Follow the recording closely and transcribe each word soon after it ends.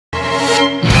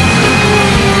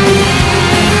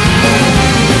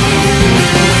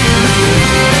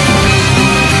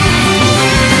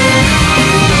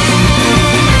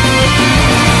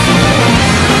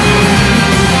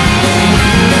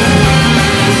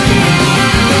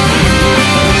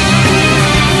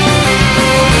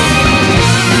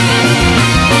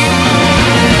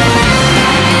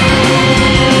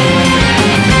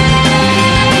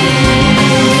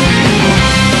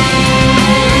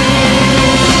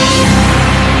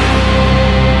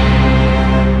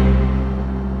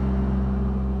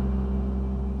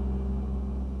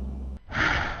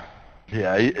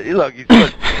Look, he's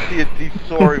put TNT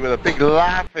sorry with a big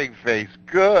laughing face.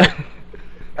 Good.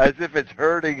 As if it's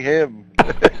hurting him.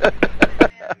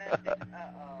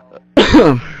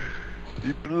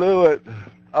 You blew it.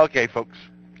 Okay, folks.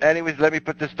 Anyways, let me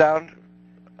put this down.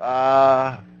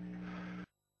 I'll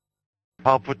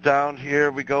put down,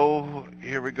 here we go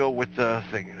with the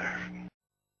thing there.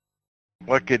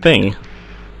 What could... Thing?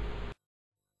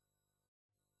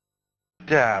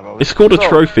 Damn, it's called a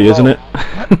trophy, isn't it?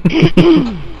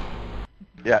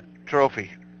 Yeah,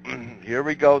 trophy. Here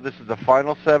we go, this is the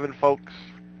final 7, folks.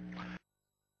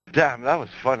 Damn, that was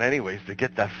fun anyways to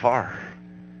get that far.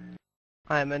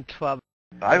 I'm in trouble.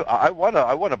 I won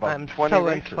about I'm 20 so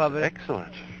races. in trouble.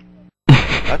 Excellent.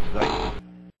 That's nice.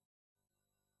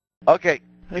 Okay,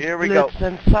 here we go. Blitz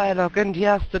and Psylocke and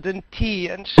Yasted and T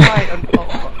and Shy and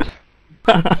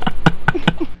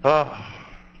Oh.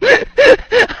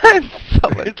 I'm so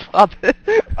in trouble.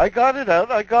 I got it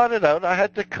out. I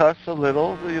had to cuss a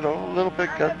little, you know, a little bit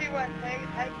cuss.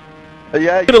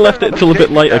 Yeah, I could have left it until a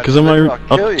bit later because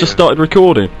I've just started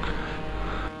recording.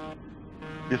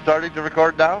 You're starting to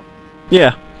record now?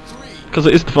 Yeah, because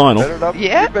it is the final. Better not,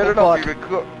 Yeah? you better not be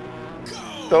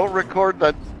don't record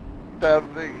that damn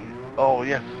thing. Oh,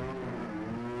 yes.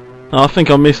 I think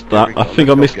I missed that. I think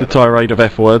I missed the tirade of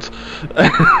F words.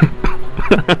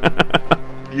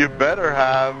 You better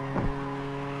have.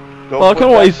 Don't well, I can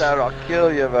always. That I'll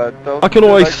kill you, man. Don't I can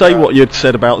always say what you'd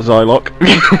said about Zylock.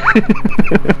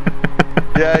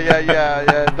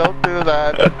 Yeah. Don't do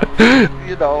that.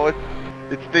 You know,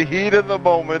 it's the heat of the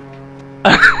moment.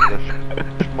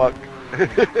 Schmuck.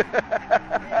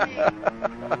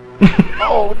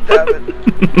 Oh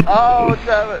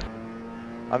damn it!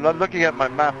 I'm not looking at my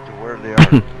map to where they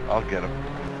are. I'll get them.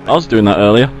 I was doing that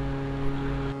earlier.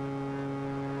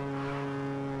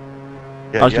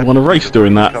 Yeah, I just want to race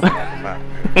doing that.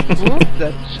 Who's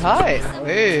that child?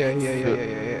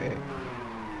 Hey.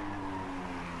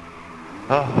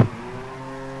 Oh,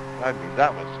 I mean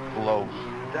that was close.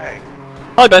 Dang.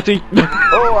 Hi, Betty.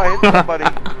 Oh, I hit somebody.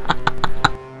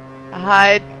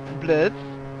 Hi, Blitz.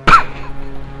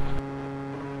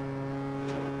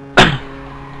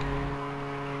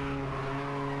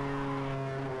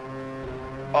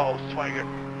 Oh, Swagger.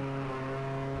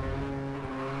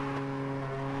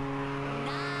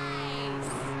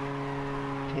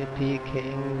 Tippy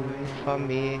King, wait for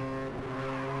me.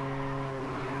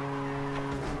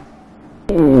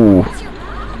 Ooh.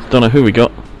 Don't know who we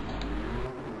got.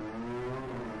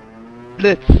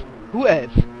 Blitz. Who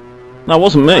else? That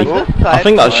wasn't me. I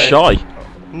think that's Shy.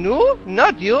 No,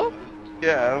 not you.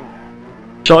 Yeah.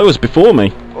 Shy was before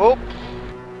me. Oops.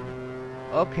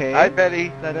 Okay. Hi,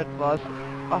 Betty. Then it was.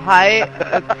 Oh, hi.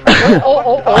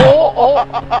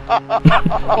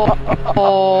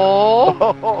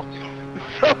 Oh.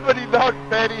 Somebody knocked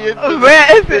Betty into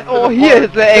Where is it? Oh, here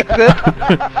is the exit.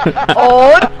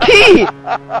 Oh, T!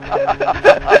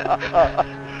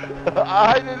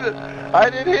 I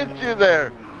didn't hit you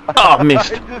there. Oh,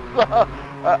 missed. I just saw,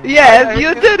 yes,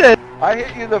 you did it. I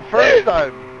hit you the first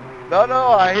time. No,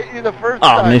 I hit you the first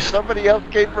time. Missed. Somebody else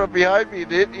came from behind me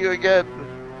and hit you again.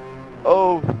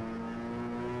 Oh.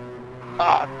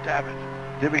 Ah, damn it.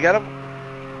 Did we get him?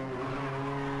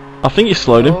 I think you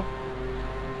slowed him.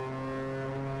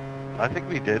 I think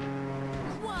we did.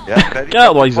 Yeah, Betty. Get out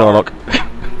of the way, Zylock.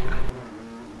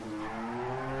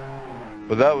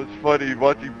 But that was funny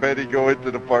watching Betty go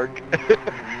into the park.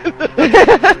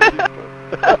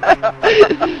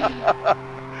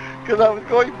 Because I was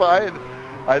going by and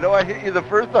I know I hit you the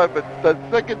first time, but the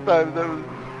second time there was...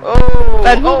 Oh!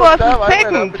 But who was damn, the I went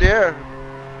second? up in the air.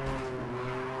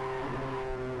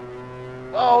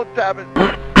 Oh, damn it.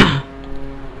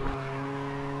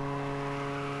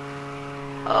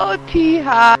 Oh, T,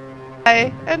 hi.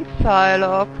 And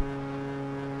Psylocke.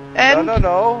 And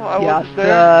No, I wasn't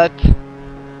there.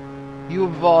 You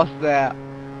was there.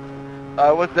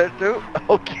 I was there too?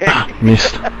 Okay.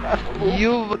 Missed.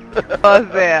 You was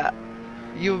there.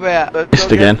 You were.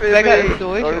 Missed again. Swagger is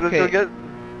durch, okay.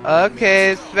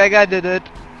 Okay, Swagger did it.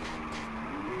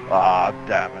 Ah,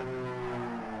 damn it.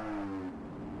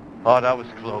 Oh, that was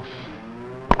close.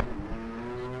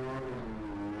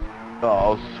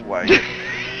 Oh, Swagger.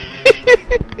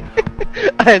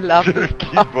 I love this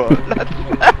Keep on.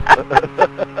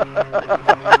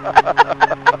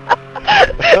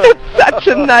 It's such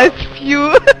a nice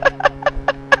view.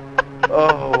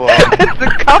 Oh, wow. And the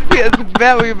coffee is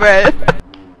very well.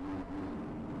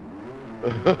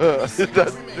 Is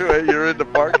that true? You're in the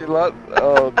parking lot?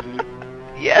 Oh, geez.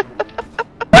 Yeah.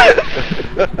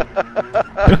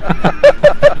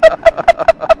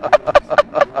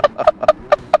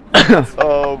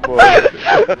 Oh, boy.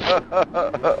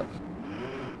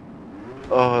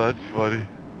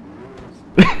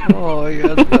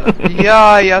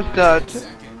 Ja, just that.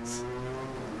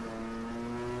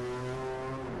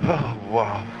 Oh,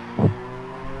 wow.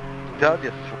 Tell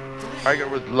you, Swagger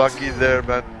was lucky there,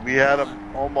 man. We had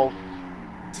him almost.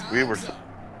 We were so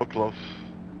close.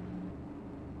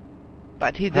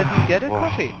 But he didn't get a Wow.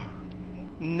 coffee.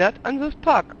 Not on this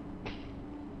puck.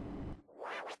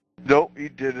 No, he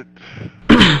didn't.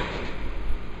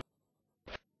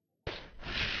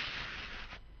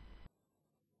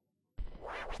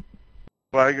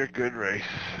 Swagger, good race.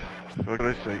 What can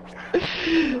I say?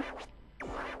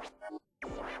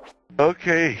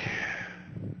 Okay.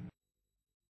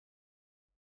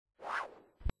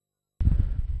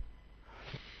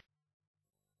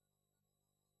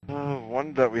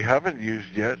 One that we haven't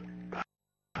used yet.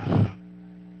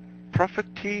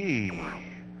 Prophetie.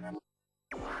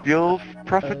 The old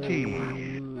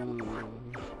Prophetie.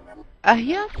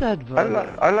 Here's that one.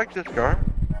 I like this car.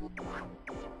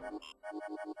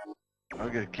 I'm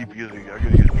gonna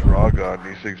use drag on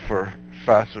these things for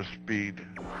faster speed.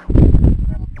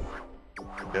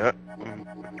 Yeah.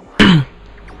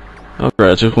 Oh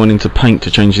great, I just went into paint to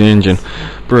change the engine.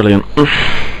 Brilliant.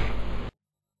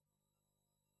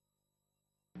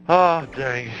 Oh,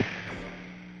 dang.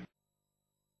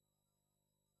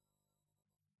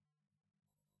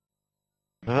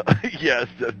 Yes,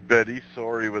 said Betty,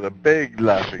 sorry, with a big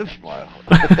laughing smile.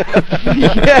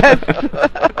 Yes!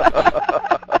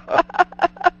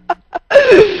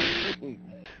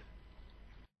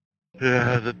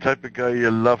 Yeah, the type of guy you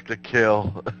love to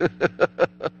kill.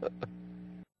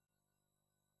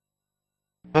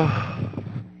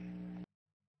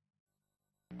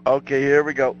 Okay, here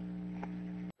we go.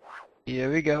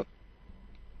 Here we go.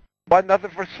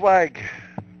 1-0 for Swag.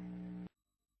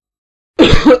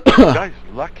 Guy's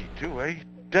lucky too, eh?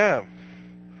 Damn.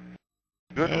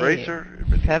 Good Hey, racer,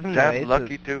 but 7 damn races.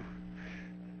 lucky too.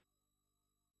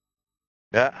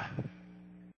 Yeah.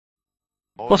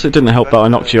 Plus it didn't help that I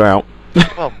knocked you out.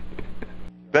 Well,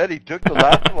 Betty took the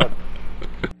last one.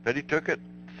 Betty took it,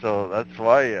 so that's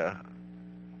why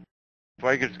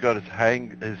Swagger's got his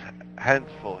hands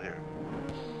full here.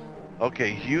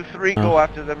 Okay, you three go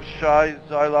after them Shy,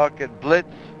 Zylock, and Blitz,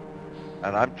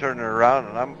 and I'm turning around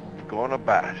and I'm going to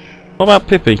bash. What about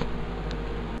Pippi?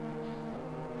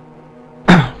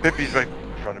 Pippi's right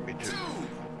in front of me too. 2,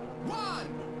 1,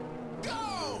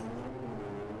 go!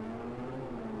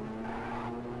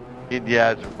 He and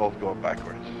Yaz are both going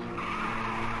backwards.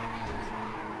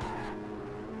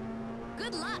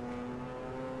 Good luck.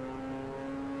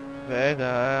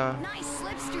 Better. Nice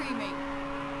slipstreaming.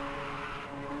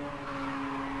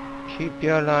 Keep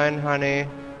your line, honey.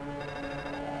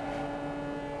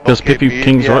 Because Okay, Pippi me and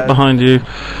King's right Yaz. behind you.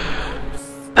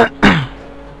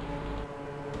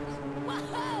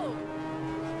 Whoa!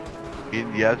 Me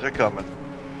and Yaz are coming.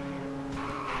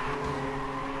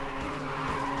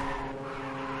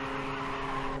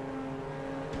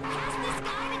 Ask this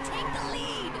guy to take the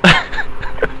lead.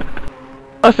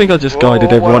 I think I just Whoa,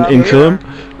 guided everyone what into happened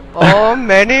them. Oh,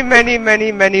 many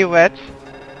wets.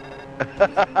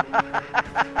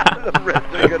 The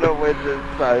Reds are gonna win this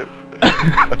time.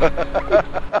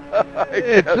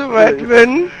 It's a wet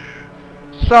win.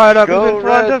 Side up Go, is in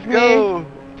front Reds, of me. go.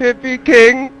 Pippi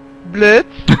King. Blitz.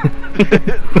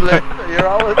 Blitz, you're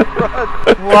all in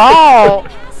front. Wow.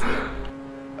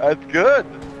 That's good.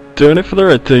 Doing it for the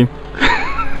red team.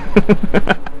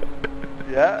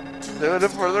 Yeah, doing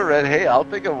it for the red. Hey, I'll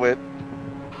take a win.